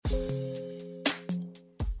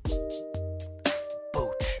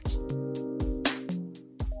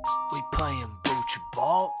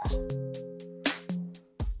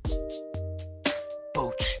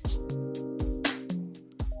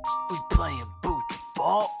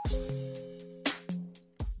Ball.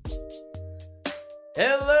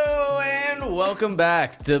 Hello and welcome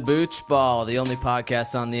back to Booch Ball, the only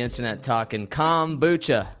podcast on the internet talking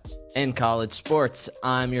kombucha and college sports.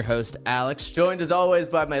 I'm your host, Alex, joined as always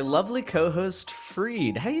by my lovely co-host,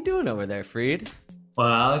 Freed. How you doing over there, Freed? Well,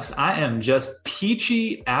 Alex, I am just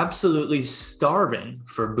peachy, absolutely starving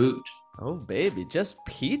for boot. Oh, baby, just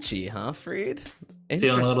peachy, huh, Freed?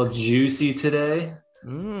 Feeling a little juicy today. A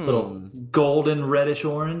little golden, reddish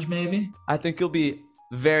orange, maybe. I think you'll be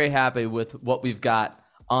very happy with what we've got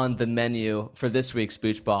on the menu for this week's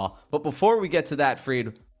Booch Ball. But before we get to that,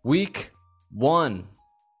 Freed, week 1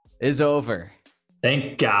 is over.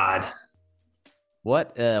 Thank God.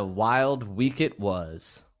 What a wild week it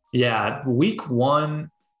was. Yeah, week 1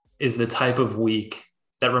 is the type of week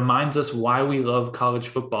that reminds us why we love college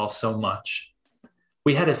football so much.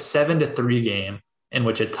 We had a 7-3 game in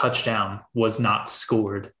which a touchdown was not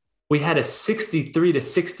scored. We had a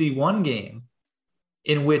 63-61 game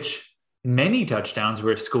in which many touchdowns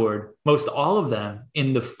were scored, most all of them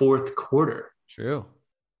in the fourth quarter. True.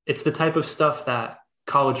 It's the type of stuff that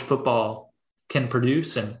college football can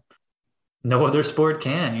produce and no other sport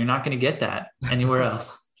can. You're not going to get that anywhere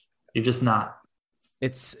else. You're just not.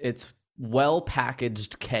 It's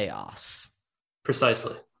well-packaged chaos.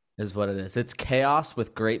 Precisely. Is what it is. It's chaos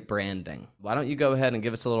with great branding. Why don't you go ahead and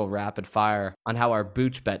give us a little rapid fire on how our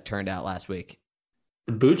Booch bet turned out last week?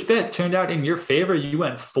 The Booch bet turned out in your favor. You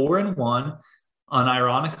went 4-1.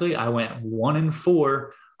 Unironically, I went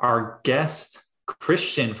 1-4. Our guest,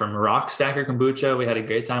 Christian from Rockstacker Kombucha, we had a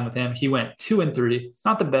great time with him. He went 2-3.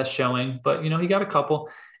 Not the best showing, but he got a couple.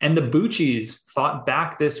 And the Boochies fought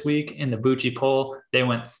back this week in the Boochie poll. They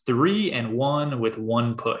went 3-1 with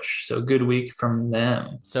 1 push. So good week from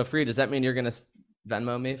them. So Free, does that mean you're going to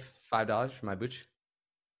Venmo me $5 for my Booch?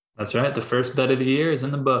 That's right. The first bet of the year is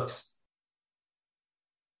in the books.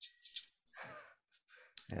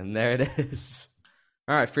 And there it is.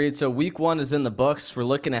 All right, Freed. So week 1 is in the books. We're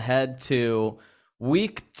looking ahead to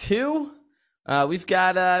week 2. We've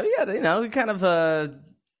got kind of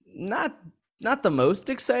not the most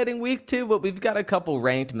exciting week 2, but we've got a couple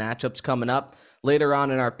ranked matchups coming up. Later on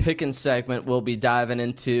in our pickin' segment, we'll be diving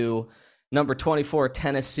into number 24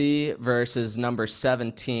 Tennessee versus number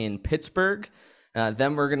 17 Pittsburgh.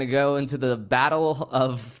 Then we're gonna go into the battle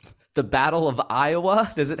of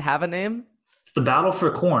Iowa. Does it have a name? It's the battle for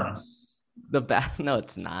corn. No,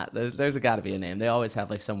 it's not. There's got to be a name. They always have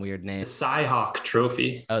like some weird name. The Cy-Hawk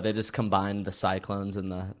Trophy. Oh, they just combined the Cyclones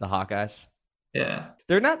and the Hawkeyes. Yeah.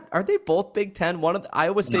 They're not. Are they both Big 10? One of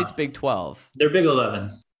Iowa State's Big 12. They're Big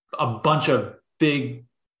 11. A bunch of big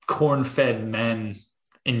corn-fed men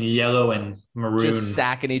in yellow and maroon, just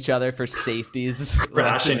sacking each other for safeties,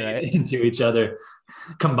 crashing into each other,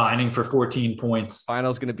 combining for 14 points.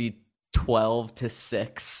 Final's going to be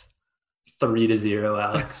 12-6. 3-0,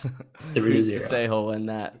 Alex. 3-0. Who's to say he'll win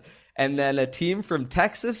that? And then a team from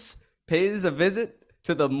Texas pays a visit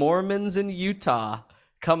to the Mormons in Utah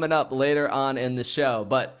coming up later on in the show.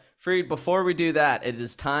 But Freed, before we do that, it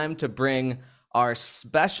is time to bring our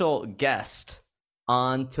special guest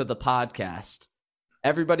onto the podcast.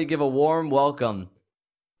 Everybody give a warm welcome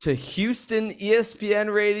to Houston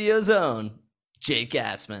ESPN Radio's own Jake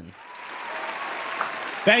Assman.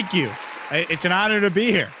 Thank you. It's an honor to be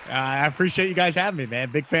here. I appreciate you guys having me,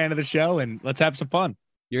 man. Big fan of the show, and let's have some fun.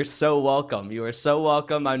 You're so welcome. You are so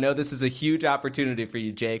welcome. I know this is a huge opportunity for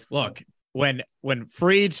you, Jake. Look, when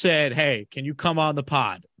Freed said, hey, can you come on the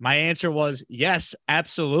pod? My answer was, yes,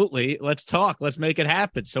 absolutely. Let's talk. Let's make it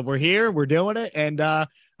happen. So we're here. We're doing it, and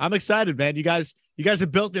I'm excited, man. You guys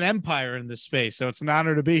have built an empire in this space, so it's an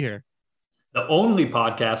honor to be here. The only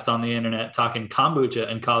podcast on the internet talking kombucha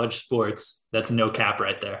and college sports. That's no cap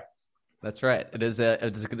right there. That's right. It's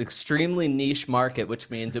an extremely niche market,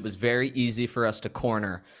 which means it was very easy for us to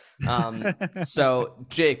corner. So,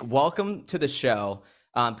 Jake, welcome to the show.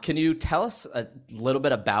 Can you tell us a little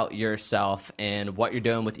bit about yourself and what you're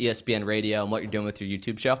doing with ESPN Radio and what you're doing with your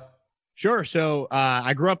YouTube show? Sure. So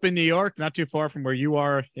I grew up in New York, not too far from where you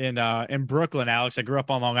are in Brooklyn, Alex. I grew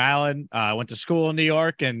up on Long Island. I went to school in New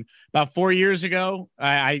York, and about 4 years ago,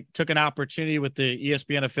 I took an opportunity with the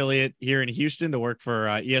ESPN affiliate here in Houston to work for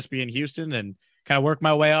ESPN Houston and kind of work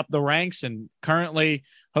my way up the ranks, and currently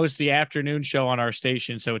host the afternoon show on our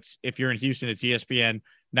station. So if you're in Houston, it's ESPN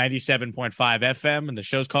 97.5 FM, and the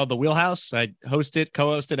show's called The Wheelhouse. I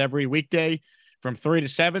co-host it every weekday from 3 to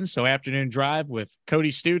 7. So afternoon drive with Cody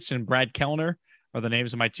Stutes and Brad Kellner are the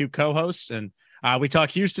names of my 2 co-hosts. And We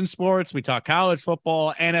talk Houston sports, we talk college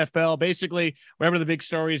football, NFL, basically wherever the big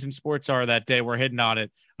stories in sports are that day, we're hitting on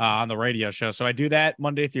it on the radio show. So I do that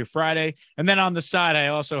Monday through Friday. And then on the side, I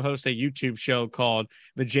also host a YouTube show called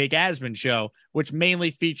The Jake Asman Show, which mainly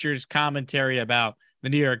features commentary about the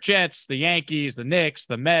New York Jets, the Yankees, the Knicks,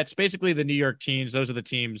 the Mets, basically the New York teams. Those are the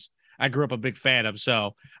teams I grew up a big fan of.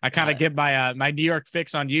 So I kind of get my my New York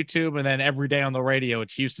fix on YouTube, and then every day on the radio,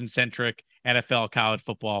 it's Houston centric, NFL, college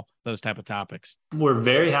football, those type of topics. We're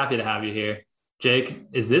very happy to have you here. Jake,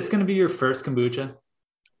 is this going to be your first kombucha?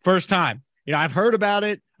 First time. You know, I've heard about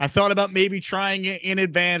it. I thought about maybe trying it in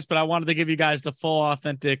advance, but I wanted to give you guys the full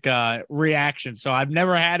authentic reaction. So I've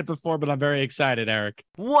never had it before, but I'm very excited, Eric.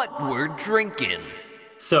 What we're drinking.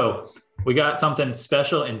 So we got something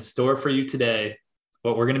special in store for you today.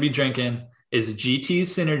 What we're going to be drinking is GT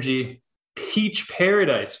Synergy Peach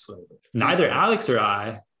Paradise flavor. Neither Alex or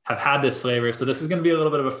I have had this flavor, so this is going to be a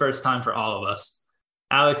little bit of a first time for all of us.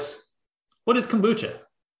 Alex, what is kombucha?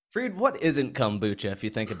 Freed, what isn't kombucha if you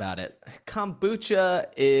think about it? Kombucha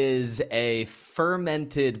is a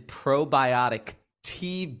fermented probiotic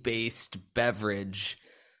tea-based beverage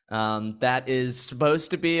that is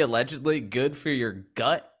supposed to be allegedly good for your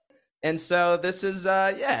gut. And so this is,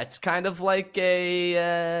 it's kind of like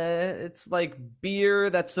it's like beer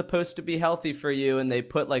that's supposed to be healthy for you, and they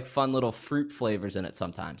put like fun little fruit flavors in it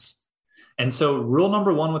sometimes. And so rule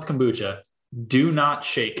number 1 with kombucha, do not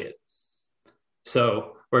shake it.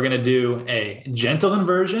 So we're going to do a gentle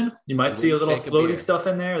inversion. You might see a little floaty stuff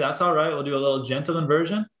in there. That's all right. We'll do a little gentle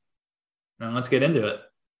inversion. And let's get into it.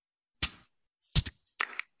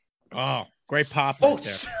 Oh, great pop right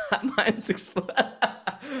there. Mine's exploded.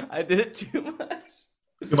 I did it too much.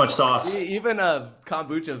 Too much sauce. Even a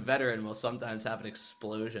kombucha veteran will sometimes have an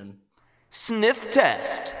explosion. Sniff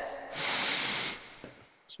test.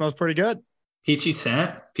 Smells pretty good. Peachy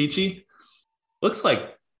scent. Peachy. Looks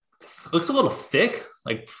a little thick,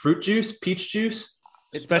 like fruit juice, peach juice.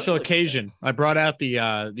 Special occasion. I brought out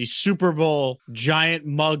the Super Bowl giant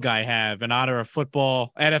mug I have in honor of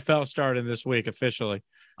football. NFL started this week officially.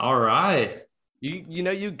 All right. You know,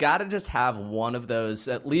 you got to just have one of those,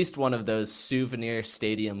 at least one of those souvenir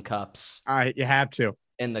stadium cups. All right, you have to.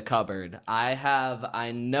 In the cupboard.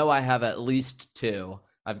 I know I have at least 2.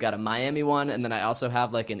 I've got a Miami one, and then I also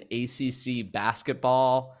have like an ACC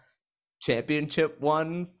basketball championship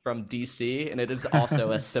one from DC, and it is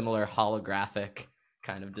also a similar holographic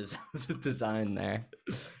kind of design there.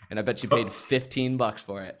 And I bet you paid $15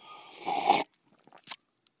 for it.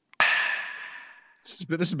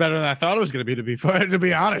 This is better than I thought it was going to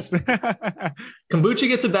be honest. Kombucha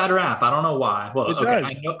gets a bad rap. I don't know why. Well, it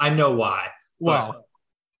does. I know why. Well, but,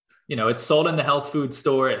 you know, it's sold in the health food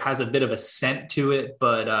store. It has a bit of a scent to it,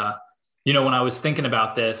 but you know, when I was thinking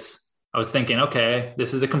about this, I was thinking, okay,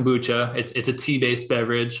 this is a kombucha. It's a tea-based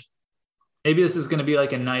beverage. Maybe this is going to be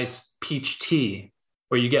like a nice peach tea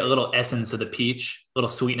where you get a little essence of the peach, a little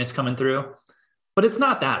sweetness coming through. But it's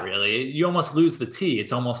not that really. You almost lose the tea.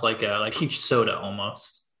 It's almost like peach soda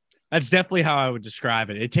almost. That's definitely how I would describe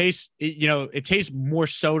it. It tastes more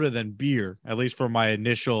soda than beer, at least for my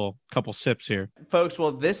initial couple sips here. Folks,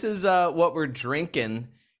 well, this is what we're drinking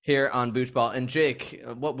here on Boochball. And Jake,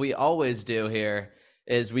 what we always do here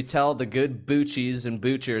is we tell the good boochies and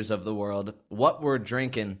boochers of the world what we're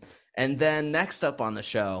drinking. And then next up on the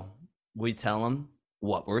show, we tell them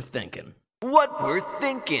what we're thinking. What we're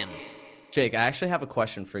thinking. Jake, I actually have a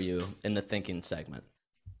question for you in the thinking segment.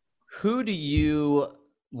 Who do you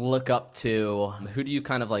look up to? Who do you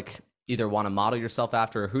kind of like either want to model yourself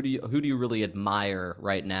after, or who do you really admire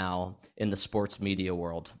right now in the sports media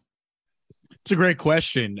world? It's a great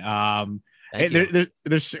question. You're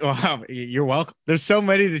welcome. There's so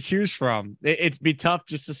many to choose from. It'd be tough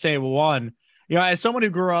just to say one. You know, as someone who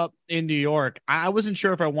grew up in New York, I wasn't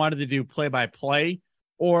sure if I wanted to do play-by-play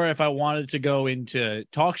or if I wanted to go into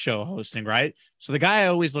talk show hosting, right? So the guy I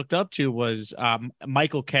always looked up to was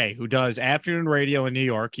Michael Kay, who does afternoon radio in New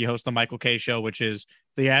York. He hosts the Michael Kay Show, which is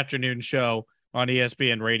the afternoon show on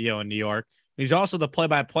ESPN radio in New York. He's also the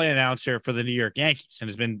play-by-play announcer for the New York Yankees and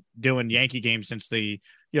has been doing Yankee games since the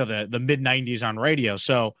mid-90s on radio.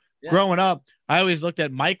 So growing up, I always looked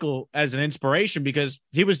at Michael as an inspiration because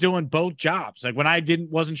he was doing both jobs. Like when I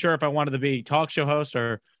wasn't sure if I wanted to be talk show host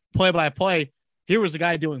or play-by-play, here was the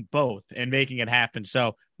guy doing both and making it happen.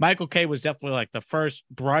 So Michael Kay was definitely like the first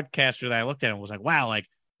broadcaster that I looked at and was like, wow, like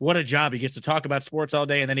what a job. He gets to talk about sports all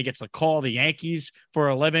day and then he gets to call the Yankees for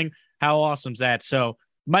a living. How awesome is that? So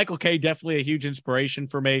Michael Kay, definitely a huge inspiration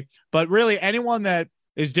for me. But really anyone that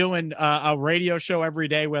is doing a radio show every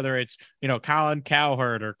day, whether it's, Colin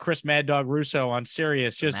Cowherd or Chris Mad Dog Russo on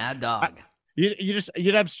Sirius, just Mad Dog.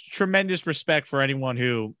 you'd have tremendous respect for anyone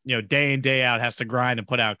who, day in, day out has to grind and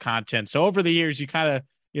put out content. So over the years, you kind of,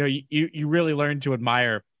 you really learn to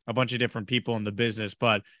admire a bunch of different people in the business.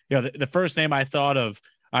 But, the first name I thought of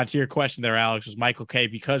to your question there, Alex, was Michael Kay,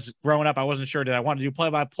 because growing up, I wasn't sure, did I want to do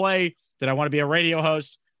play-by-play? Did I want to be a radio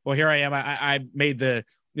host? Well, here I am. I made the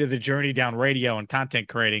journey down radio and content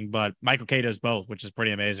creating, but Michael Kay does both, which is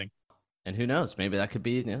pretty amazing. And who knows? Maybe that could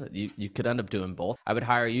be, you could end up doing both. I would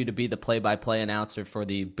hire you to be the play-by-play announcer for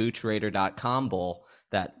the BoochRaider.com Bowl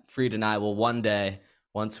that Freed and I will one day,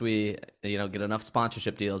 once we, get enough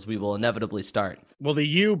sponsorship deals, we will inevitably start. Will the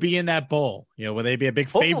U be in that bowl? Will they be a big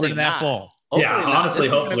favorite in that bowl?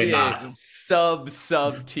 Hopefully not. Sub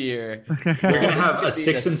tier. We're gonna have a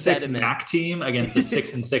 6-6 MAC team against a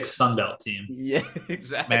 6-6 Sunbelt team. Yeah,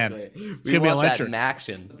 exactly. Man, it's we gonna be want electric. that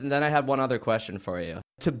action. And then I had one other question for you.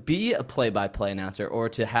 To be a play-by-play announcer, or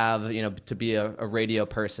to have, to be a radio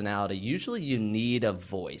personality, usually you need a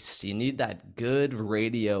voice. You need that good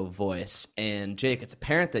radio voice. And Jake, it's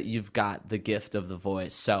apparent that you've got the gift of the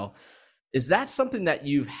voice. So is that something that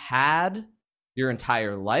you've had your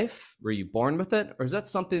entire life? Were you born with it? Or is that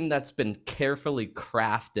something that's been carefully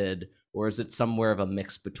crafted, or is it somewhere of a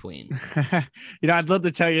mix between? I'd love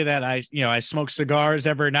to tell you that I smoke cigars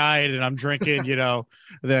every night and I'm drinking,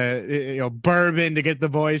 the bourbon to get the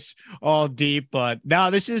voice all deep. But no,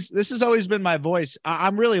 this has always been my voice.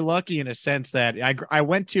 I'm really lucky in a sense that I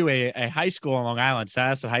went to a high school in Long Island,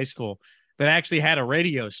 Syosset High School, that actually had a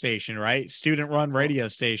radio station, right? Student run radio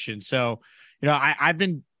station. So, I've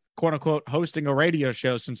been quote unquote hosting a radio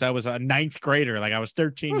show since I was a ninth grader. Like I was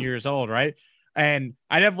 13 years old. Right. And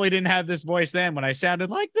I definitely didn't have this voice then when I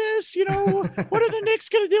sounded like this, what are the Knicks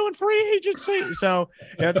going to do in free agency? So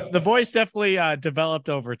the voice definitely developed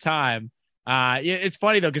over time. It's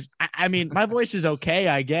funny though, because I mean, my voice is okay,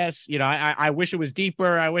 I guess. I wish it was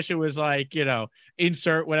deeper. I wish it was like,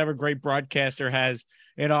 insert whatever great broadcaster has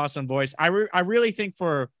an awesome voice. I really think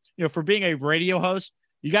for being a radio host,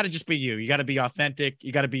 you got to just be you. You got to be authentic.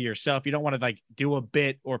 You got to be yourself. You don't want to like do a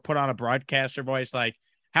bit or put on a broadcaster voice. Like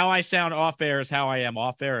how I sound off air is how I am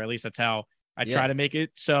off air. At least that's how I try to make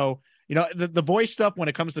it. So, the voice stuff when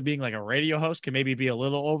it comes to being like a radio host can maybe be a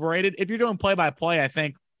little overrated. If you're doing play-by-play, I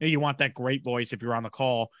think you want that great voice if you're on the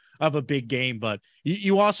call of a big game, but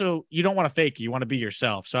you don't want to fake it. You want to be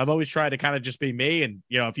yourself. So I've always tried to kind of just be me. And,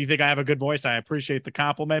 if you think I have a good voice, I appreciate the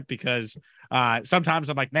compliment, because sometimes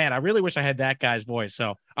I'm like, man, I really wish I had that guy's voice.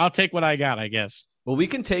 So I'll take what I got, I guess. Well, we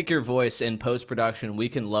can take your voice in post-production. We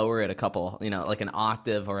can lower it a couple, like an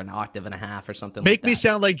octave or an octave and a half or something. Make me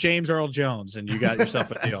sound like James Earl Jones, and you got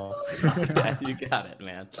yourself a deal. Yeah, you got it,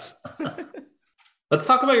 man. Let's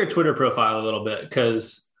talk about your Twitter profile a little bit,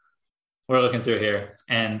 because we're looking through here,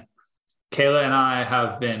 and Kayla and I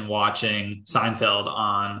have been watching Seinfeld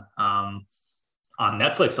on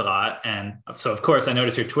Netflix a lot. And so, of course, I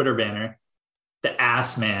noticed your Twitter banner, the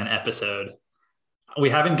Ass Man episode. We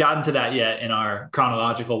haven't gotten to that yet in our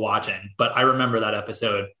chronological watching, but I remember that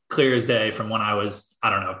episode clear as day from when I was,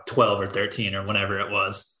 12 or 13 or whenever it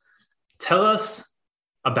was. Tell us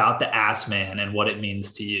about the Ass Man and what it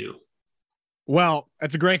means to you. Well,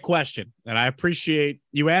 that's a great question. And I appreciate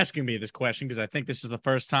you asking me this question, because I think this is the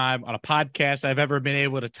first time on a podcast I've ever been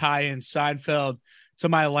able to tie in Seinfeld to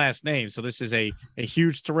my last name. So this is a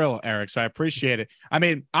huge thrill, Eric. So I appreciate it. I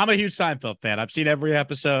mean, I'm a huge Seinfeld fan. I've seen every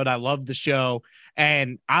episode. I love the show.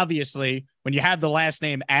 And obviously, when you have the last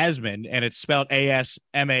name Asman and it's spelled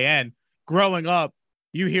A-S-M-A-N, growing up,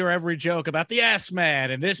 you hear every joke about the ass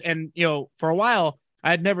man and this. And, for a while, I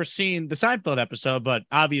had never seen the Seinfeld episode, but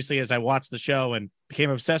obviously as I watched the show and became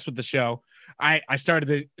obsessed with the show, I started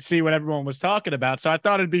to see what everyone was talking about. So I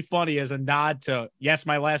thought it'd be funny as a nod to, yes,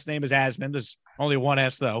 my last name is Asman. There's only one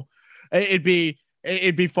S though. It'd be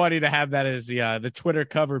funny to have that as the Twitter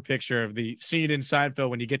cover picture of the scene in Seinfeld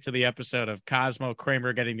when you get to the episode of Cosmo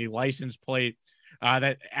Kramer getting the license plate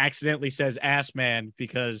that accidentally says Ass Man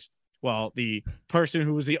because, well, the person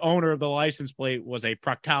who was the owner of the license plate was a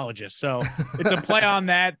proctologist. So it's a play on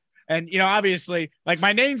that. And, obviously, like,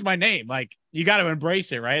 my name's my name. Like, you got to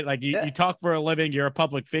embrace it, right? Like, you talk for a living, you're a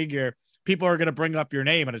public figure. People are going to bring up your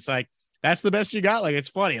name. And it's like, that's the best you got. Like, it's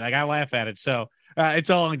funny. Like, I laugh at it. So it's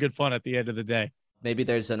all in good fun at the end of the day. Maybe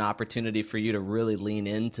there's an opportunity for you to really lean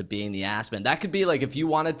into being the ass man. That could be like if you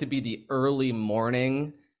wanted to be the early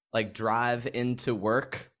morning, like, drive into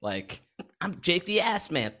work, like, I'm Jake the Ass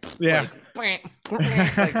Man. Yeah. Like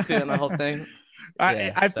doing the whole thing.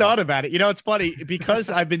 I've thought about it. It's funny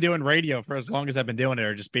because I've been doing radio for as long as I've been doing it,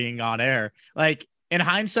 or just being on air. Like, in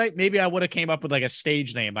hindsight, maybe I would have came up with like a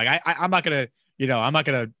stage name. Like I'm not going to, I'm not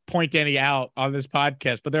going to point any out on this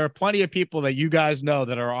podcast, but there are plenty of people that you guys know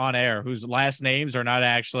that are on air whose last names are not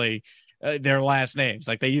actually their last names.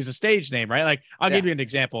 Like they use a stage name, right? Like I'll give you an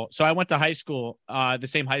example. So I went to high school, the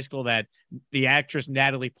same high school that the actress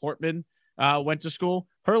Natalie Portman went to school.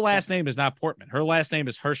 Her last name is not Portman. Her last name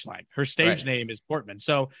is Hirschlang. Her stage name is Portman.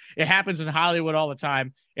 So it happens in Hollywood all the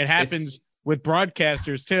time. It happens with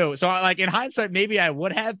broadcasters too. So like in hindsight, maybe I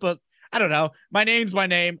would have, but I don't know. My name's my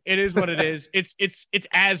name. It is what it is. It's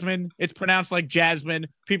Asman. It's pronounced like Jasmine.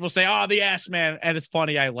 People say, "Oh, the ass man," and it's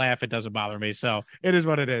funny. I laugh. It doesn't bother me. So it is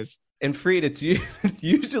what it is. And Freed, it's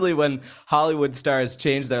usually when Hollywood stars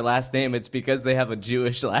change their last name, it's because they have a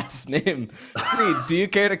Jewish last name. Freed, do you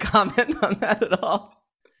care to comment on that at all?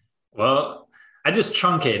 Well, I just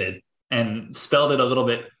truncated and spelled it a little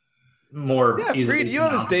bit more easily. Freed, you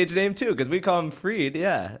have a stage name too, because we call him Freed.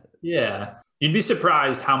 Yeah. You'd be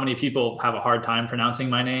surprised how many people have a hard time pronouncing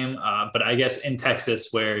my name. But I guess in Texas,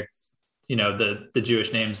 where the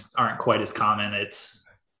Jewish names aren't quite as common, it's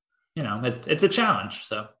a challenge.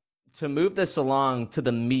 So to move this along to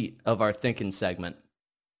the meat of our thinking segment.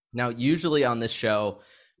 Now, usually on this show,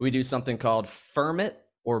 we do something called Firm It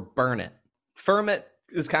or Burn It. Firm It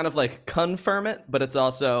is kind of like confirm it, but it's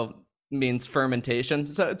also means fermentation.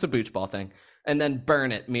 So it's a booch ball thing. And then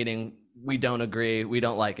burn it, meaning we don't agree, we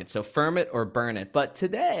don't like it. So firm it or burn it. But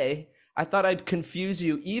today, I thought I'd confuse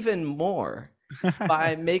you even more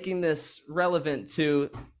by making this relevant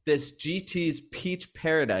to this GT's Peach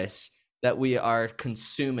Paradise that we are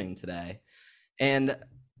consuming today. And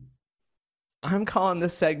I'm calling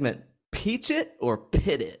this segment Peach It or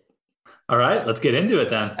Pit It. All right, let's get into it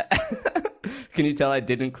then. Can you tell I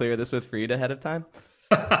didn't clear this with Freed ahead of time?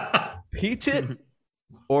 Peach it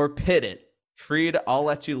or pit it? Freed, I'll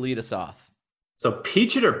let you lead us off. So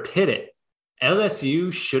peach it or pit it?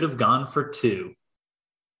 LSU should have gone for 2.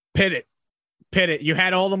 Pit it. You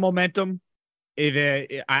had all the momentum.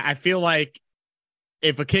 I feel like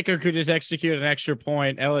if a kicker could just execute an extra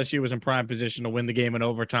point, LSU was in prime position to win the game in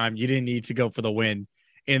overtime. You didn't need to go for the win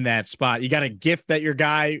in that spot. You got a gift that your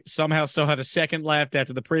guy somehow still had a second left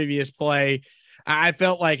after the previous play. I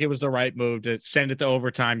felt like it was the right move to send it to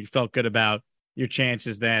overtime. You felt good about your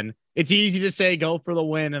chances then. It's easy to say go for the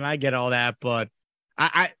win, and I get all that, but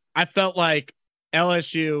I felt like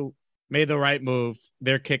LSU made the right move.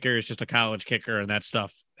 Their kicker is just a college kicker, and that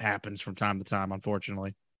stuff happens from time to time,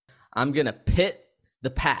 unfortunately. I'm going to pit the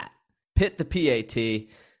PAT.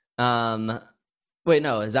 Wait,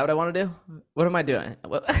 no, is that what I want to do? What am I doing?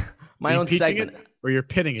 My own segment. Or you're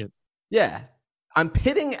pitting it? Yeah. I'm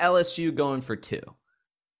pitting LSU going for 2.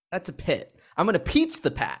 That's a pit. I'm going to peach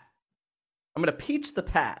the Pat.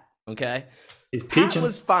 Okay? Pat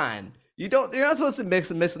was fine. You're not supposed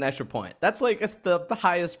to miss an extra point. That's like it's the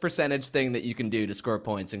highest percentage thing that you can do to score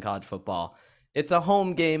points in college football. It's a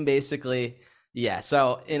home game, basically. Yeah,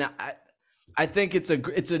 so I think it's a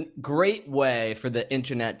great way for the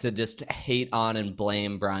internet to just hate on and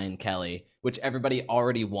blame Brian Kelly, which everybody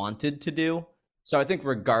already wanted to do. So I think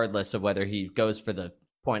regardless of whether he goes for the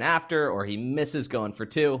point after or he misses going for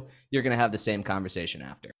 2, you're going to have the same conversation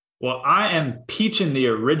after. Well, I am peaching the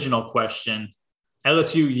original question.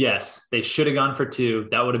 LSU, yes, they should have gone for 2.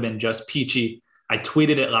 That would have been just peachy. I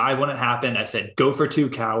tweeted it live when it happened. I said, go for 2,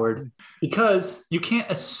 coward. Because you can't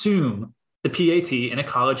assume the PAT in a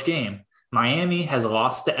college game. Miami has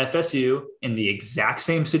lost to FSU in the exact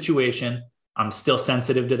same situation. I'm still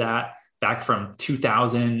sensitive to that. Back from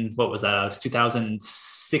 2000, what was that? It was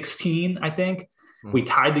 2016, I think. We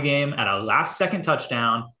tied the game at a last-second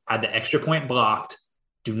touchdown, had the extra point blocked.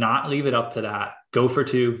 Do not leave it up to that. Go for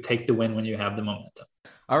 2. Take the win when you have the momentum.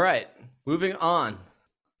 All right, moving on.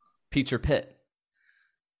 Peach or pit?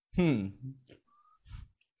 Ready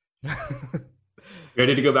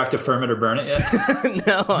to go back to firm it or burn it yet?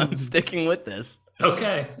 No, I'm sticking with this.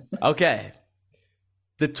 Okay.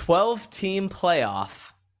 The 12-team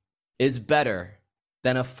playoff is better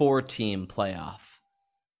than a 4-team playoff.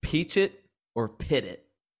 Peach it or pit it?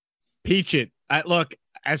 Peach it. Look,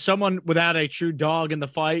 as someone without a true dog in the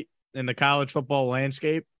fight in the college football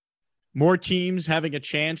landscape, more teams having a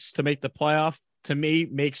chance to make the playoff, to me,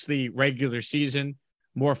 makes the regular season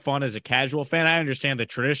more fun as a casual fan. I understand the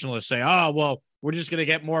traditionalists say, oh, well, we're just going to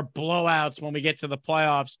get more blowouts when we get to the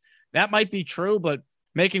playoffs. That might be true, but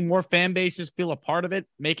making more fan bases feel a part of it,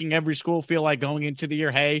 making every school feel like going into the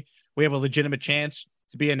year, hey, we have a legitimate chance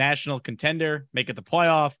to be a national contender, make it the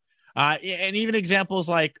playoff. And even examples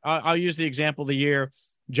like, I'll use the example of the year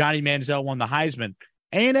Johnny Manziel won the Heisman.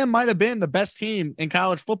 A&M might have been the best team in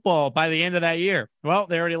college football by the end of that year. Well,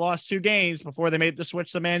 they already lost 2 games before they made the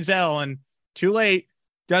switch to Manziel, and too late.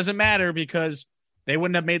 Doesn't matter because they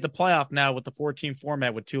wouldn't have made the playoff now with the 14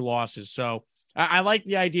 format with 2 losses. So I like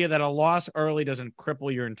the idea that a loss early doesn't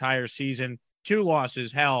cripple your entire season. 2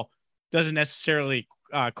 losses, hell, doesn't necessarily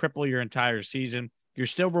cripple your entire season. You're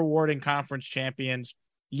still rewarding conference champions.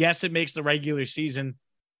 Yes, it makes the regular season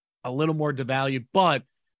a little more devalued, but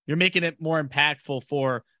you're making it more impactful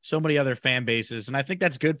for so many other fan bases. And I think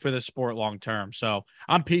that's good for the sport long term. So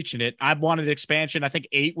I'm peaching it. I wanted expansion. I think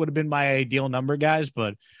 8 would have been my ideal number, guys,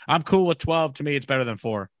 but I'm cool with 12. To me, it's better than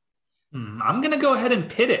 4. I'm going to go ahead and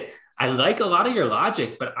pit it. I like a lot of your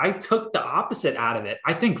logic, but I took the opposite out of it.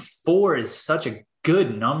 I think 4 is such a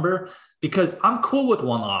good number because I'm cool with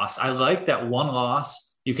 1 loss. I like that 1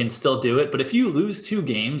 loss, you can still do it. But if you lose 2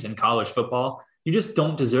 games in college football, you just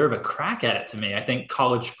don't deserve a crack at it to me. I think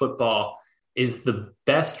college football is the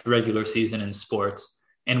best regular season in sports.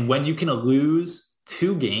 And when you can lose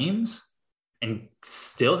 2 games and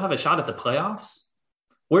still have a shot at the playoffs,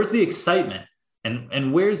 where's the excitement?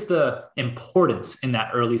 And where's the importance in that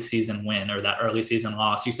early season win or that early season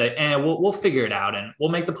loss? You say, we'll figure it out and we'll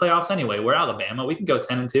make the playoffs anyway. We're Alabama. We can go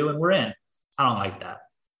 10-2 and we're in. I don't like that.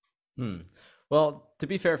 Well, to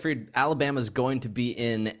be fair, Freed, Alabama's going to be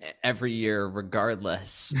in every year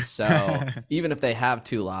regardless. So even if they have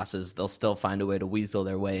 2 losses, they'll still find a way to weasel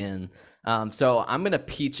their way in. So I'm going to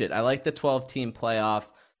peach it. I like the 12-team playoff.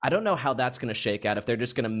 I don't know how that's going to shake out. If they're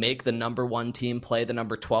just going to make the number 1 team play the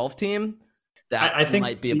number 12 team, that I think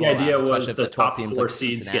might be a the idea was the top 4 like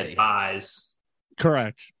seeds Cincinnati. get buys.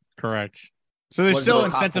 Correct. So they're What is still it, the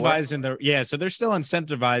top 4? incentivizing so they're still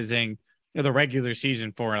incentivizing the regular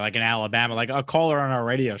season for like in Alabama. Like a caller on our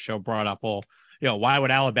radio show brought up, why would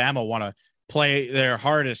Alabama want to play their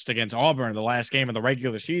hardest against Auburn the last game of the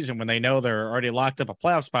regular season when they know they're already locked up a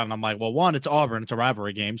playoff spot? And I'm like, well, 1, it's Auburn, it's a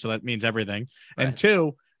rivalry game, so that means everything. Right. And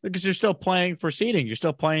 2, because you're still playing for seeding, you're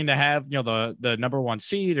still playing to have the number 1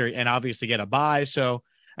 seed and obviously get a bye. So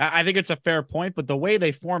I think it's a fair point, but the way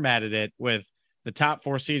they formatted it with the top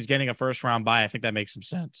 4 seeds getting a first round bye, I think that makes some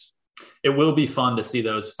sense. It will be fun to see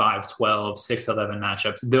those 5-12, 6-11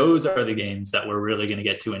 matchups. Those are the games that we're really going to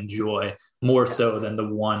get to enjoy more so than the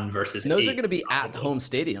 1 versus 8. And those are going to be at home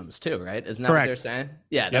stadiums too, right? Isn't that Correct. what they're saying?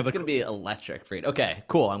 Yeah, that's going to be electric, Freed. Okay,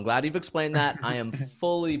 cool. I'm glad you've explained that. I am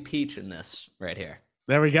fully peaching this right here.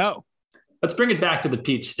 There we go. Let's bring it back to the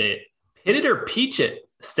peach state. Hit it or peach it.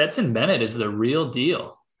 Stetson Bennett is the real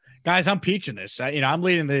deal. Guys, I'm peaching this. I'm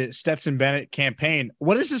leading the Stetson Bennett campaign.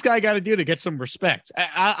 What does this guy got to do to get some respect?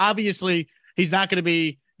 Obviously, he's not going to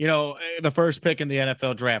be, the first pick in the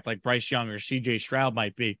NFL draft like Bryce Young or C.J. Stroud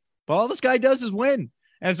might be. But all this guy does is win.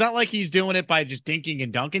 And it's not like he's doing it by just dinking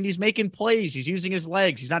and dunking. He's making plays. He's using his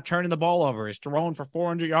legs. He's not turning the ball over. He's throwing for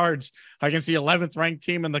 400 yards against the 11th ranked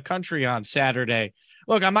team in the country on Saturday.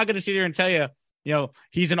 Look, I'm not going to sit here and tell you,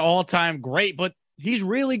 he's an all-time great, but he's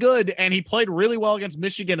really good, and he played really well against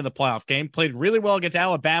Michigan in the playoff game, played really well against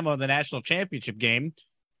Alabama in the national championship game.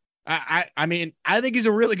 I mean, I think he's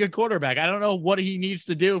a really good quarterback. I don't know what he needs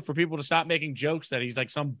to do for people to stop making jokes that he's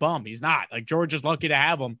like some bum. He's not. Like, Georgia's lucky to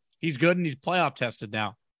have him. He's good, and he's playoff tested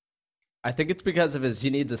now. I think it's because of he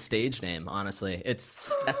needs a stage name, honestly.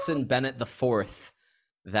 It's Stetson Bennett IV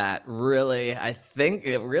that really, I think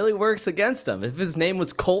it really works against him. If his name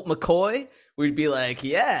was Colt McCoy, we'd be like,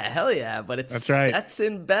 yeah, hell yeah. But it's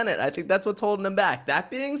Stetson Bennett. I think that's what's holding him back.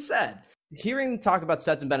 That being said, hearing talk about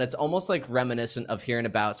Stetson Bennett, it's almost like reminiscent of hearing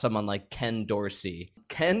about someone like Ken Dorsey.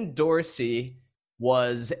 Ken Dorsey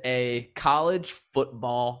was a college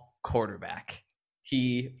football quarterback.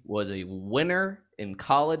 He was a winner in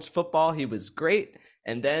college football. He was great.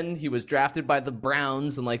 And then he was drafted by the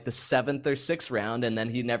Browns in like the 7th or 6th round. And then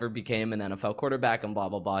he never became an NFL quarterback and blah,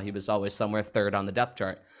 blah, blah. He was always somewhere 3rd on the depth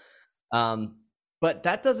chart. But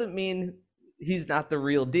that doesn't mean he's not the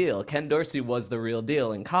real deal. Ken Dorsey was the real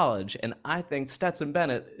deal in college. And I think Stetson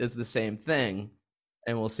Bennett is the same thing.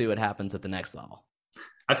 And we'll see what happens at the next level.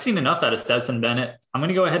 I've seen enough out of Stetson Bennett. I'm going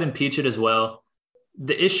to go ahead and peach it as well.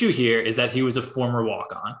 The issue here is that he was a former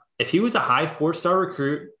walk-on. If he was a high 4-star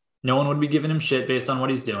recruit, no one would be giving him shit based on what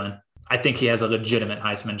he's doing. I think he has a legitimate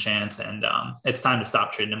Heisman chance, and it's time to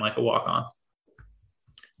stop treating him like a walk-on,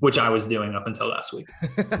 which I was doing up until last week.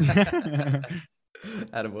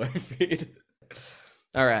 Attaboy, Freed.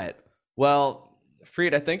 All right. Well,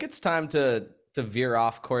 Freed, I think it's time to veer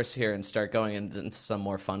off course here and start going into some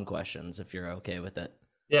more fun questions, if you're okay with it.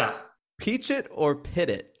 Yeah. Peach it or pit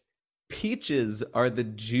it? Peaches are the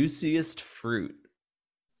juiciest fruit.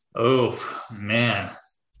 Oh, man.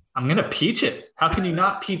 I'm going to peach it. How can you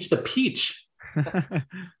not peach the peach? Have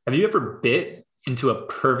you ever bit into a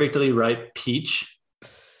perfectly ripe peach?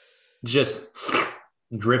 Just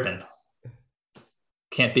dripping.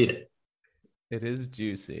 Can't beat it. It is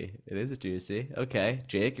juicy. It is juicy. Okay,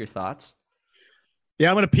 Jake, your thoughts? Yeah,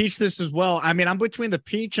 I'm going to peach this as well. I mean, I'm between the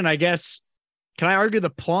peach and I guess, can I argue the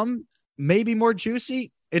plum? Maybe more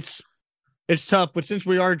juicy. It's tough, but since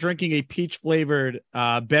we are drinking a peach flavored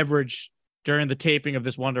beverage during the taping of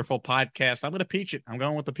this wonderful podcast, I'm going to peach it. I'm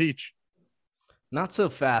going with the peach. Not so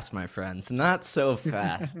fast, my friends. Not so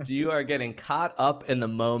fast. You are getting caught up in the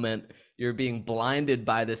moment. You're being blinded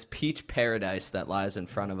by this peach paradise that lies in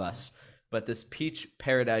front of us. But this peach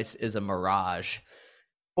paradise is a mirage.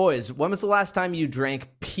 Boys, when was the last time you drank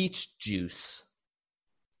peach juice?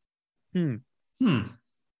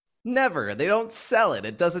 Never. They don't sell it.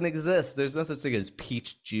 It doesn't exist. There's no such thing as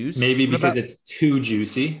peach juice. Maybe because it's too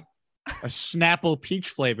juicy. A Snapple peach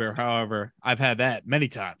flavor, however, I've had that many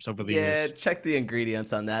times over the years. Yeah, check the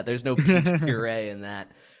ingredients on that. There's no peach puree in that.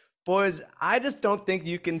 Boys, I just don't think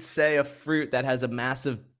you can say a fruit that has a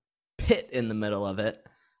massive pit in the middle of it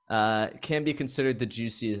can be considered the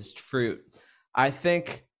juiciest fruit. I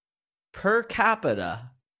think per capita,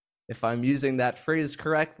 if I'm using that phrase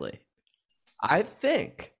correctly, I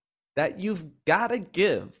think that you've got to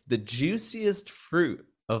give the juiciest fruit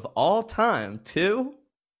of all time to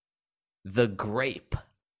the grape.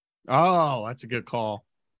 Oh, that's a good call.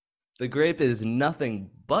 The grape is nothing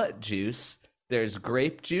but juice. There's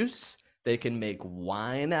grape juice. They can make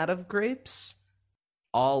wine out of grapes.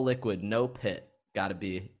 All liquid, no pit. Gotta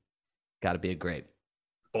be a grape.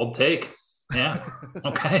 Bold take. Yeah.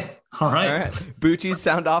 Okay. All right. All right. Bucci's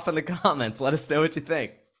sound off in the comments. Let us know what you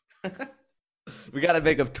think. We got to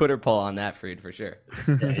make a Twitter poll on that, Freed, for sure.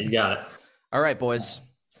 Yeah, you got it. All right, boys.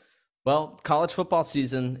 Well, college football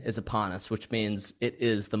season is upon us, which means it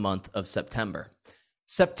is the month of September.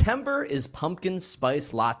 September is pumpkin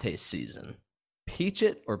spice latte season. Peach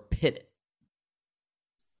it or pit it?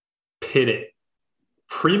 Pit it.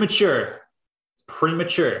 Premature.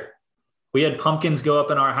 We had pumpkins go up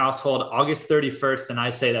in our household August 31st, and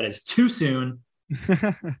I say that is too soon.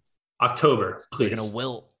 October, please. You're going to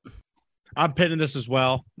wilt. I'm pitting this as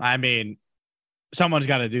well. I mean, someone's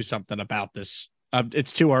got to do something about this.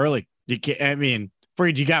 It's too early. You can't. I mean,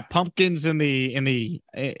 Freed, you got pumpkins in the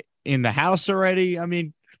house already. I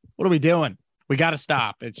mean, what are we doing? We got to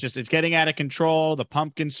stop. It's getting out of control. The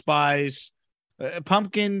pumpkin spice,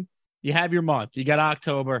 pumpkin. You have your month. You got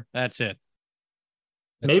October. That's it.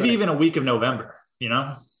 Maybe even a week of November. You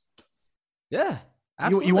know. Yeah.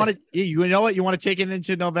 Absolutely. You want to. You know what? You want to take it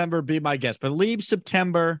into November? Be my guest, but leave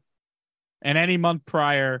September and any month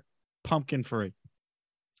prior pumpkin free.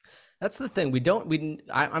 That's the thing.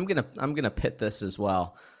 I'm gonna pit this as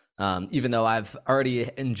well. Even though I've already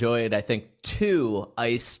enjoyed, I think, 2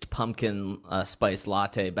 iced pumpkin spice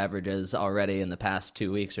latte beverages already in the past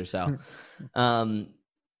 2 weeks or so.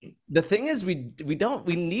 The thing is, we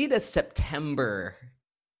need a September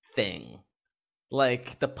thing.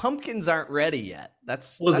 Like, the pumpkins aren't ready yet.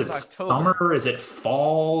 That's October. Summer? Is it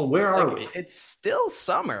fall? Where are we? It's still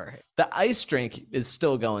summer. The ice drink is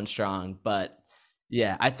still going strong, but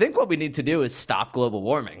yeah, I think what we need to do is stop global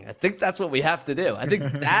warming. I think that's what we have to do. I think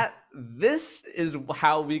this is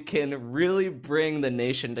how we can really bring the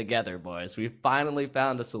nation together, boys. We finally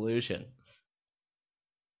found a solution.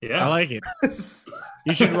 Yeah, I like it.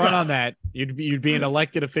 You should run on that. You'd be an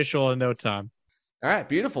elected official in no time. All right,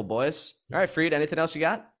 beautiful, boys. All right, Freed, anything else you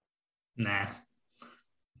got? Nah.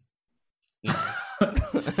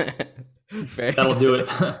 That'll do it.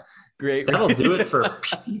 Great. That'll do it for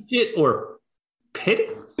peach it or pit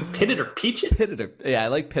it? Pit it or peach it? Yeah, I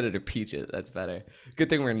like pit it or peach it. That's better. Good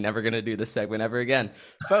thing we're never going to do this segment ever again.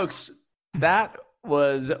 Folks, that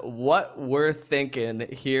was what we're thinking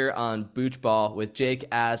here on Booch Ball with Jake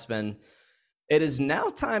Asman. It is now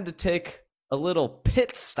time to take a little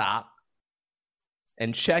pit stop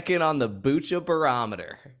and check in on the Bucha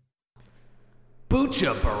Barometer.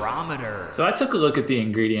 Bucha Barometer. So I took a look at the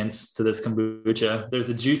ingredients to this kombucha. There's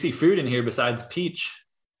a juicy fruit in here besides peach.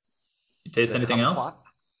 You taste anything else?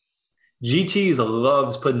 GT's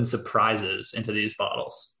loves putting surprises into these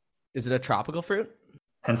bottles. Is it a tropical fruit?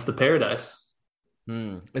 Hence the paradise.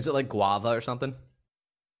 Is it like guava or something?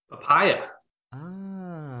 Papaya.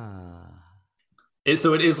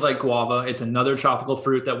 So it is like guava. It's another tropical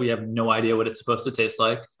fruit that we have no idea what it's supposed to taste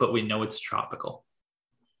like, but we know it's tropical.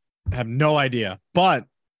 I have no idea, but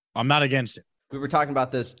I'm not against it. We were talking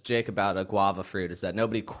about this, Jake, about a guava fruit, is that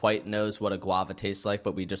nobody quite knows what a guava tastes like,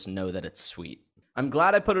 but we just know that it's sweet. I'm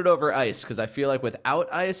glad I put it over ice because I feel like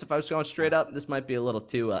without ice, if I was going straight up, this might be a little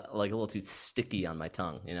too sticky on my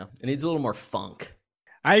tongue. You know, it needs a little more funk.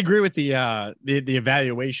 I agree with the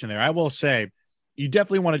evaluation there. I will say, you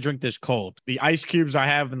definitely want to drink this cold. The ice cubes I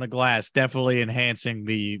have in the glass definitely enhancing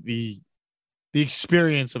the the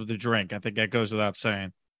experience of the drink. I think that goes without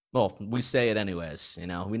saying. Well, we say it anyways.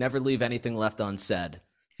 We never leave anything left unsaid.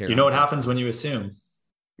 Here You know what happens when you assume.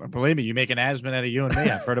 Believe me, you make an Asman out of you and me.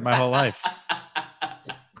 I've heard it my whole life.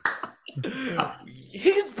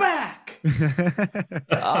 He's back.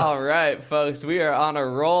 All right, folks. We are on a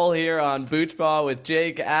roll here on Booch Ball with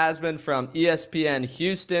Jake Asman from ESPN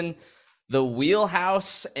Houston, The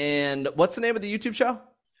Wheelhouse. And what's the name of the YouTube show?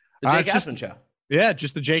 The Jake Asman Show. Yeah,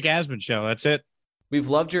 just the Jake Asman Show. That's it. We've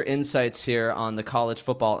loved your insights here on the college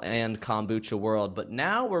football and kombucha world, but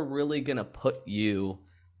now we're really going to put you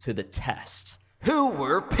to the test. Who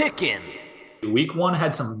we're picking? Week 1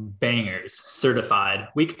 had some bangers certified.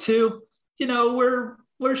 Week 2,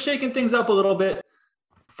 we're shaking things up a little bit,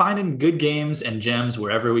 finding good games and gems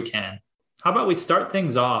wherever we can. How about we start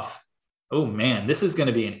things off? Oh man, this is going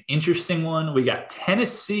to be an interesting one. We got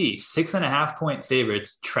Tennessee, 6.5-point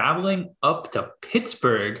favorites, traveling up to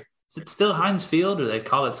Pittsburgh. Is it still Heinz Field, or they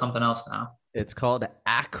call it something else now? It's called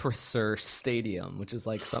Acrisure Stadium, which is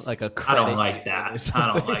like something like a. I don't like that.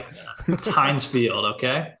 I don't like that. It's Heinz Field,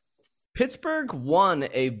 okay? Pittsburgh won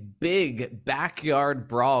a big backyard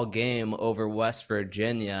brawl game over West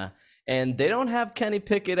Virginia, and they don't have Kenny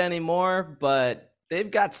Pickett anymore, but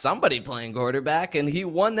they've got somebody playing quarterback, and he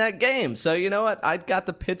won that game. So you know what? I got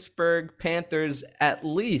the Pittsburgh Panthers at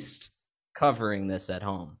least covering this at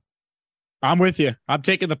home. I'm with you. I'm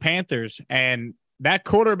taking the Panthers. And that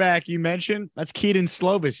quarterback you mentioned, that's Keaton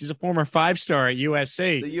Slovis. He's a former 5-star at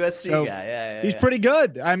USC. The USC guy, yeah. He's pretty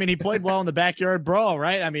good. I mean, he played well in the backyard brawl,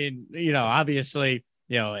 right? I mean, obviously,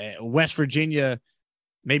 West Virginia,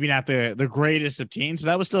 maybe not the greatest of teams, but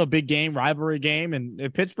that was still a big game, rivalry game.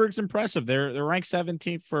 And Pittsburgh's impressive. They're ranked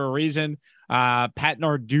 17th for a reason. Pat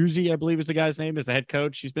Narduzzi, I believe is the guy's name, is the head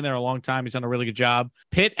coach. He's been there a long time. He's done a really good job.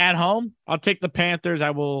 Pitt at home, I'll take the Panthers. I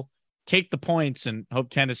will take the points and hope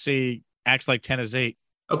Tennessee acts like Tennessee.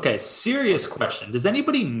 Okay, serious question. Does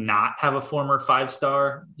anybody not have a former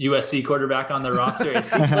 5-star USC quarterback on their roster?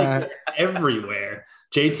 It's like everywhere.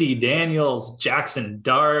 JT Daniels, Jackson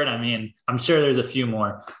Dart. I mean, I'm sure there's a few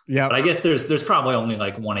more. Yeah, but I guess there's probably only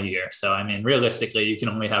like one a year. So, I mean, realistically, you can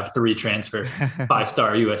only have 3 transfer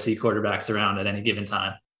 5-star USC quarterbacks around at any given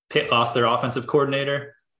time. Pitt lost their offensive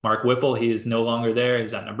coordinator, Mark Whipple. He is no longer there.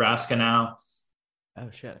 He's at Nebraska now. Oh,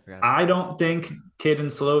 shit. I forgot. I don't think Keaton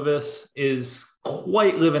Slovis is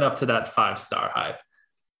quite living up to that 5-star hype.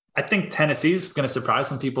 I think Tennessee's going to surprise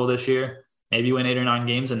some people this year, maybe win 8 or 9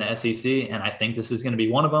 games in the SEC, and I think this is going to be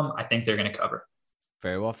one of them. I think they're going to cover.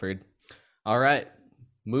 Very well, Freed. All right.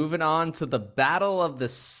 Moving on to the Battle of the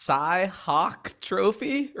Cy-Hawk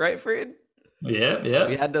Trophy, right, Freed? Yeah.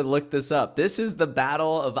 We had to look this up. This is the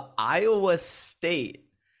Battle of Iowa State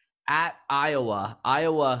at Iowa.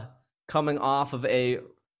 Iowa coming off of a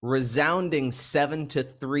resounding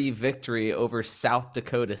 7-3 victory over South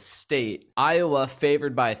Dakota State. Iowa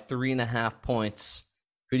favored by 3.5 points.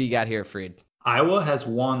 Who do you got here, Freed? Iowa has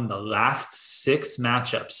won the last 6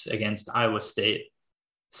 matchups against Iowa State.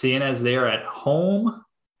 Seeing as they are at home,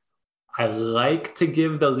 I like to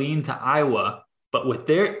give the lean to Iowa, but with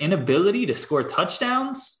their inability to score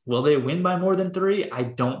touchdowns, will they win by more than 3? I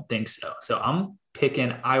don't think so. So I'm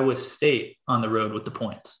picking Iowa State on the road with the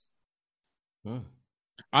points.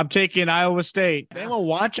 I'm taking Iowa State. Anyone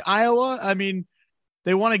watch Iowa? I mean,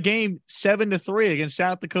 they won a game 7-3 against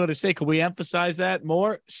South Dakota State. Can we emphasize that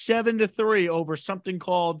more? 7-3 over something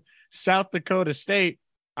called South Dakota State.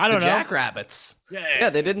 I don't know. Jackrabbits.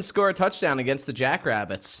 Yeah, they didn't score a touchdown against the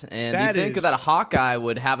Jackrabbits. And you think that a Hawkeye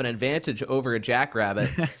would have an advantage over a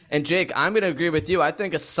Jackrabbit. And Jake, I'm going to agree with you. I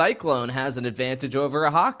think a Cyclone has an advantage over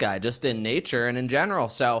a Hawkeye just in nature and in general.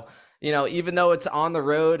 So, even though it's on the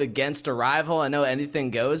road against a rival, I know anything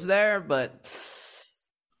goes there, but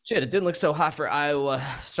shit, it didn't look so hot for Iowa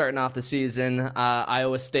starting off the season.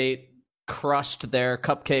 Iowa State crushed their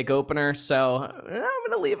cupcake opener, so I'm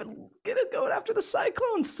going to leave it, going after the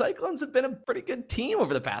Cyclones. Cyclones have been a pretty good team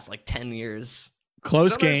over the past 10 years.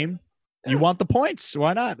 Close game. You want the points?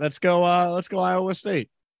 Why not? Let's go Iowa State.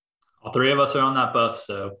 All 3 of us are on that bus,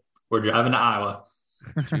 so we're driving to Iowa.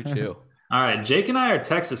 Choo-choo. All right, Jake and I are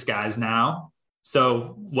Texas guys now.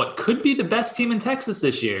 So what could be the best team in Texas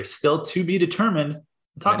this year? Still to be determined.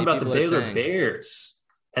 I'm talking about the Baylor Bears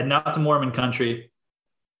heading out to Mormon country.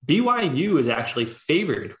 BYU is actually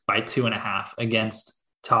favored by 2.5 against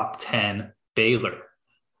top 10 Baylor.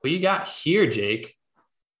 What you got here, Jake?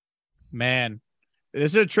 Man,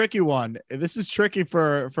 this is a tricky one. This is tricky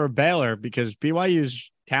for Baylor because BYU's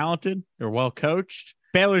talented. They're well coached.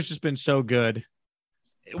 Baylor's just been so good.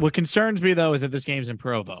 What concerns me, though, is that this game's in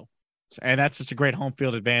Provo. And that's just a great home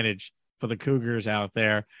field advantage for the Cougars out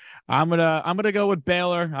there. I'm gonna go with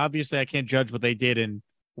Baylor. Obviously, I can't judge what they did in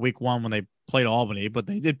week 1 when they played Albany, but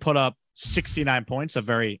they did put up 69 points, a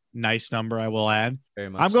very nice number, I will add. Very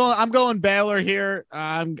much. I'm going Baylor here.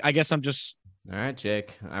 I guess I'm just All right,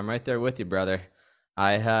 Jake. I'm right there with you, brother.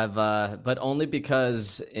 I have, but only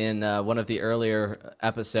because in one of the earlier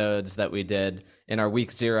episodes that we did, in our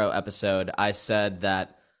week 0 episode, I said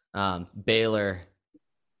that Baylor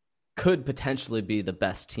could potentially be the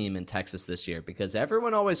best team in Texas this year, because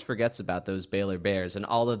everyone always forgets about those Baylor Bears and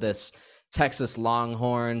all of this Texas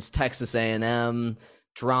Longhorns, Texas A&M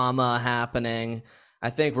drama happening.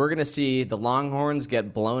 I think we're going to see the Longhorns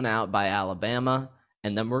get blown out by Alabama,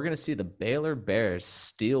 and then we're going to see the Baylor Bears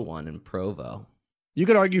steal one in Provo. You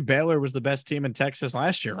could argue Baylor was the best team in Texas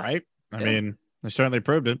last year, right? I mean, they certainly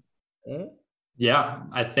proved it. Yeah,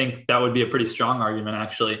 I think that would be a pretty strong argument,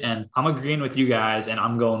 actually. And I'm agreeing with you guys, and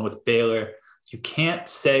I'm going with Baylor. You can't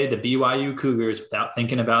say the BYU Cougars without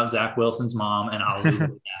thinking about Zach Wilson's mom, and I'll leave it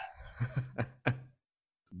with that.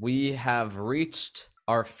 We have reached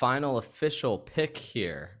our final official pick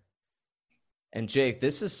here. And Jake,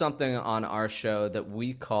 this is something on our show that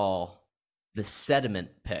we call the sediment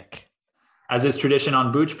pick. As is tradition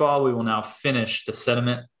on Booch Ball, we will now finish the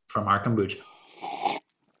sediment from our kombucha.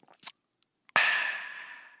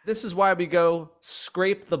 This is why we go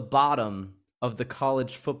scrape the bottom of the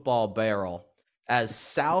college football barrel as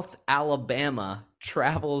South Alabama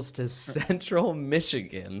travels to Central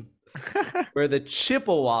Michigan, where the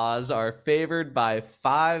Chippewas are favored by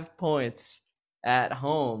 5 points at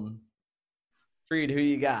home. Freed, who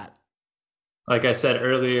you got? Like I said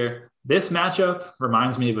earlier, this matchup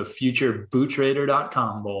reminds me of a future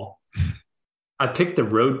BoochRaider.com bowl. I picked the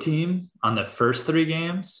road team on the first 3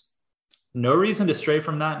 games. No reason to stray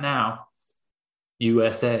from that now.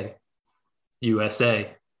 USA.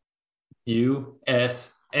 USA.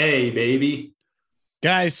 USA, baby.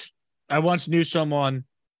 Guys, I once knew someone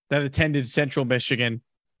that attended Central Michigan.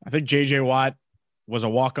 I think J.J. Watt was a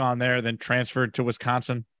walk-on there, then transferred to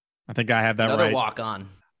Wisconsin. I think I have that Another right. walk-on.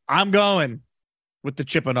 I'm going with the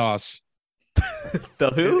Chippewas.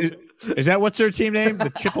 The who? Is that what's their team name? The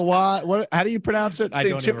Chippewa? What? How do you pronounce it? I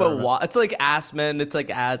think Chippewa. It's like Aspen. It's like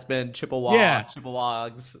Aspen, Chippewa, Yeah.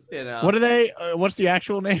 Chippewas. You know. What are they? What's the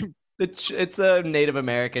actual name? It's a Native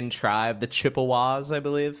American tribe, the Chippewas, I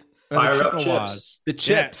believe. Fire The up Chips. The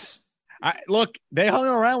Chips. Look, they hung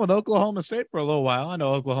around with Oklahoma State for a little while. I know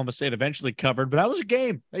Oklahoma State eventually covered, but that was a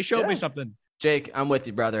game. They showed me something. Jake, I'm with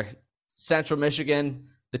you, brother. Central Michigan,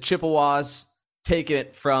 the Chippewas taking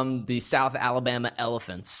it from the South Alabama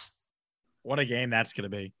Elephants. What a game that's going to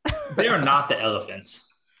be. They are not the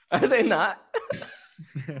Elephants. Are they not?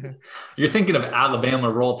 You're thinking of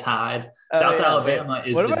Alabama Roll Tide. South Alabama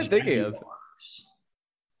is what the am I thinking of? Jaguars.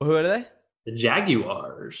 Who are they? The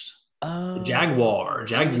Jaguars. Oh, The Jaguar.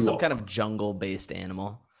 some kind of jungle-based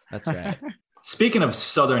animal. That's right. Speaking of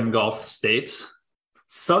Southern Gulf states,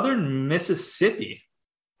 Southern Mississippi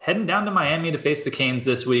heading down to Miami to face the Canes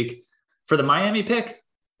this week. For the Miami pick,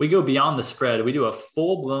 we go beyond the spread. We do a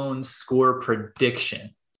full-blown score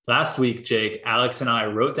prediction. Last week, Jake, Alex and I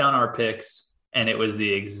wrote down our picks, and it was the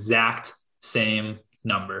exact same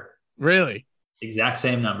number. Really? Exact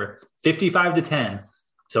same number, 55-10.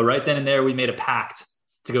 So right then and there, we made a pact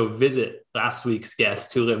to go visit last week's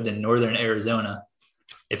guest who lived in northern Arizona.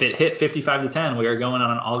 If it hit 55-10, we are going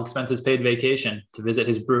on an all expenses paid vacation to visit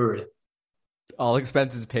his brewery. All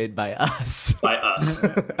expenses paid by us. By us.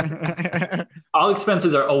 All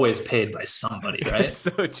expenses are always paid by somebody, right?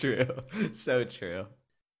 So true. So true.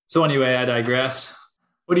 So anyway, I digress.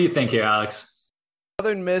 What do you think here, Alex?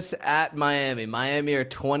 Southern Miss at Miami. Miami are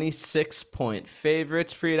 26-point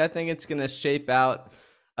favorites. Freed, I think it's going to shape out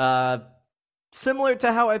similar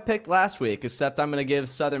to how I picked last week, except I'm going to give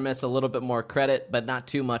Southern Miss a little bit more credit, but not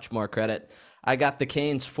too much more credit. I got the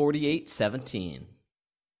Canes 48-17.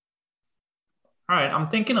 All right, I'm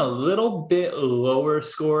thinking a little bit lower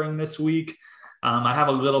scoring this week. I have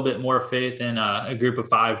a little bit more faith in a group of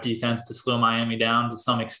 5 defense to slow Miami down to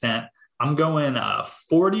some extent. I'm going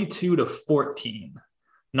 42-14.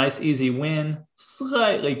 Nice, easy win,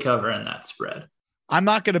 slightly covering that spread. I'm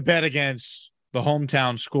not going to bet against the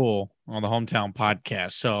hometown school on the hometown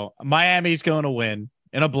podcast. So Miami's going to win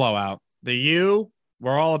in a blowout. The U,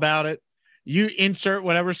 we're all about it. You insert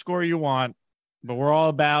whatever score you want, but we're all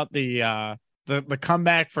about the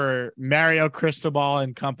comeback for Mario Cristobal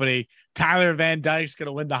and company. Tyler Van Dyke's going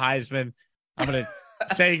to win the Heisman. I'm going to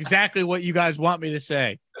say exactly what you guys want me to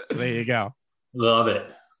say. So there you go. Love it.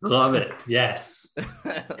 Love it. Yes.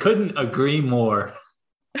 Couldn't agree more.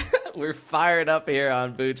 We're fired up here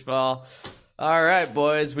on Booch Ball. All right,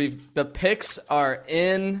 boys. The picks are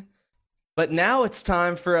in. But now it's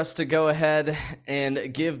time for us to go ahead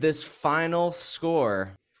and give this final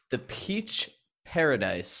score. The Peach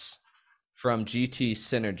Paradise from GT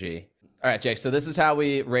Synergy. All right, Jake, so this is how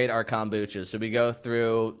we rate our kombucha. So we go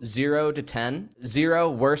through 0 to 10.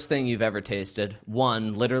 0, worst thing you've ever tasted.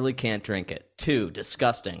 1, literally can't drink it. 2,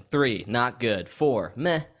 disgusting. 3, not good. 4,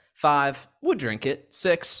 meh. 5, would drink it.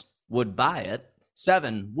 6, would buy it.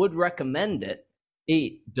 7, would recommend it.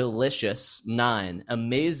 8, delicious. 9,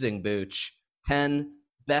 amazing booch. 10,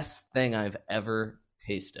 best thing I've ever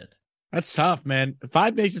tasted. That's tough, man.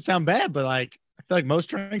 5 makes it sound bad, but like I feel like most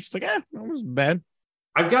drinks, it's like, it wasn't bad.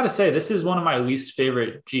 I've got to say, this is one of my least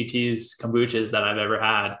favorite GT's kombuchas that I've ever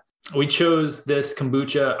had. We chose this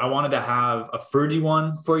kombucha. I wanted to have a fruity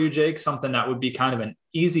one for you, Jake, something that would be kind of an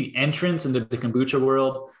easy entrance into the kombucha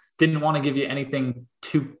world. Didn't want to give you anything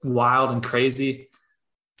too wild and crazy,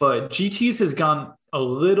 but GT's has gone a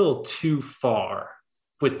little too far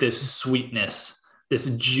with this sweetness, this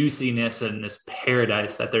juiciness, and this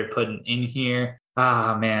paradise that they're putting in here.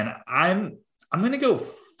 Ah, man, I'm going to go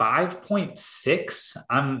 5.6.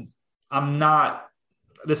 I'm not,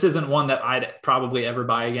 this isn't one that I'd probably ever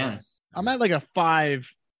buy again. I'm at like a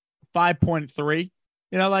 5.3.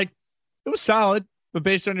 You know, like it was solid, but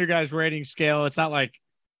based on your guys' rating scale, it's not like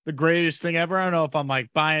the greatest thing ever. I don't know if I'm like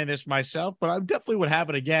buying this myself, but I definitely would have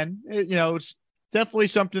it again. It's definitely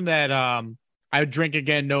something that I would drink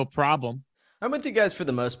again, no problem. I'm with you guys for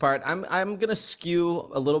the most part. I'm going to skew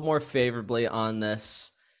a little more favorably on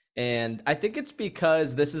this. And I think it's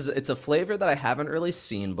because it's a flavor that I haven't really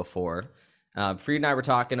seen before. Freed and I were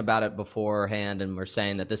talking about it beforehand, and we're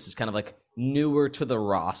saying that this is kind of like newer to the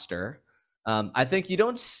roster. I think you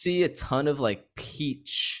don't see a ton of like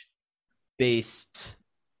peach-based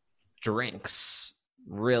drinks,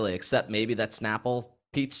 really, except maybe that Snapple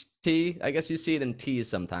peach tea. I guess you see it in teas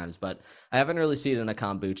sometimes, but I haven't really seen it in a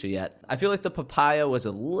kombucha yet. I feel like the papaya was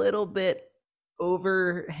a little bit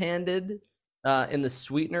overhanded in the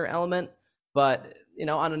sweetener element, but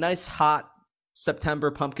on a nice hot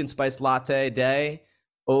September pumpkin spice latte day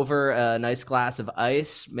over a nice glass of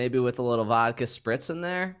ice, maybe with a little vodka spritz in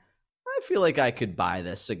there, I feel like I could buy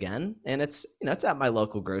this again. And it's at my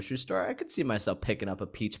local grocery store. I could see myself picking up a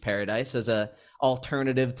Peach Paradise as a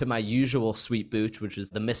alternative to my usual sweet booch, which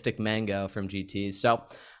is the Mystic Mango from GT. So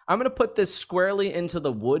I'm going to put this squarely into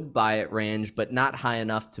the would buy it range, but not high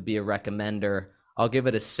enough to be a recommender. I'll give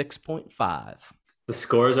it a 6.5. The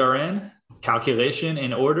scores are in. Calculation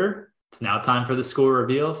in order. It's now time for the score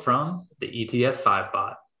reveal from the ETF 5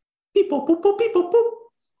 bot. Beep, boop, boop, boop, beep, boop, boop.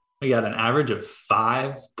 We got an average of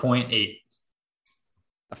 5.8.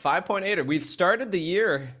 A 5.8. We've started the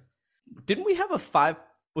year. Didn't we have a 5?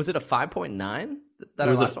 Was it a 5.9 that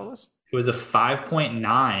our last one was? It was a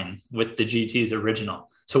 5.9 with the GT's original.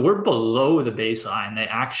 So we're below the baseline. They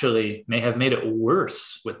actually may have made it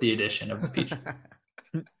worse with the addition of the peach.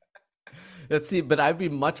 Let's see, but I'd be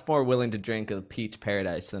much more willing to drink a Peach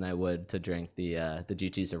Paradise than I would to drink the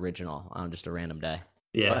GT's original on just a random day.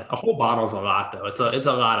 Yeah, but a whole bottle's a lot though. It's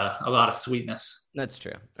a lot of sweetness. That's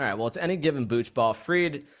true. All right, well, it's any given booch ball.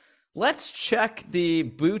 Freed, let's check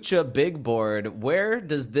the Bucha Big Board. Where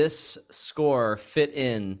does this score fit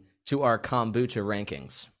in to our kombucha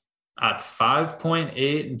rankings? At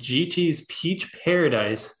 5.8, GT's Peach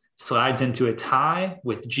Paradise slides into a tie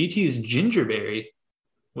with GT's Gingerberry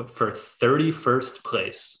for 31st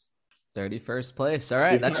place. 31st place. All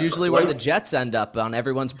right. That's usually where the Jets end up on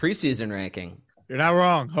everyone's preseason ranking. You're not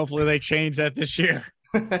wrong. Hopefully they change that this year.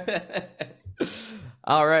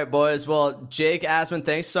 All right, boys. Well, Jake Asman,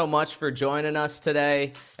 thanks so much for joining us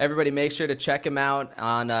today. Everybody, make sure to check him out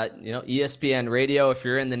on ESPN Radio if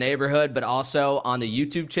you're in the neighborhood, but also on the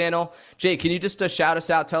YouTube channel. Jake, can you just shout us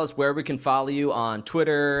out, tell us where we can follow you on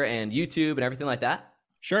Twitter and YouTube and everything like that?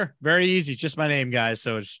 Sure. Very easy. Just my name, guys.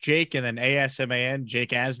 So it's Jake and then ASMAN, Jake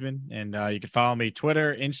Asman. And you can follow me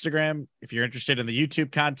Twitter, Instagram. If you're interested in the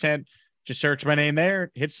YouTube content, just search my name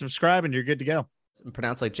there, hit subscribe, and you're good to go. It's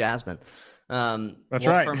pronounced like Jasmine. That's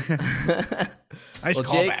right. Nice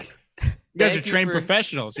callback. You guys are trained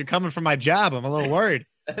professionals. You're coming for my job. I'm a little worried.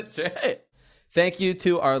 That's right. Thank you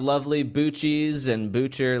to our lovely Boochies and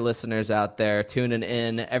Boocher listeners out there tuning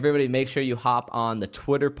in. Everybody, make sure you hop on the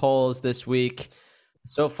Twitter polls this week.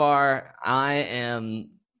 So far, I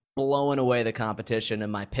am blowing away the competition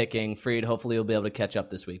in my picking. Freed, hopefully you'll be able to catch up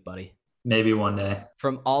this week, buddy. Maybe one day.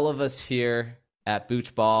 From all of us here at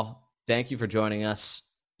Booch Ball, thank you for joining us.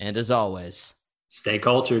 And as always, stay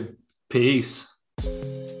cultured. Peace.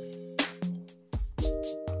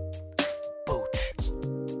 Booch.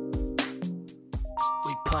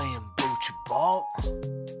 We playing Booch Ball.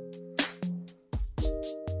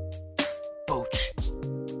 Booch.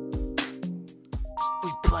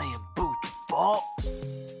 playing booch ball.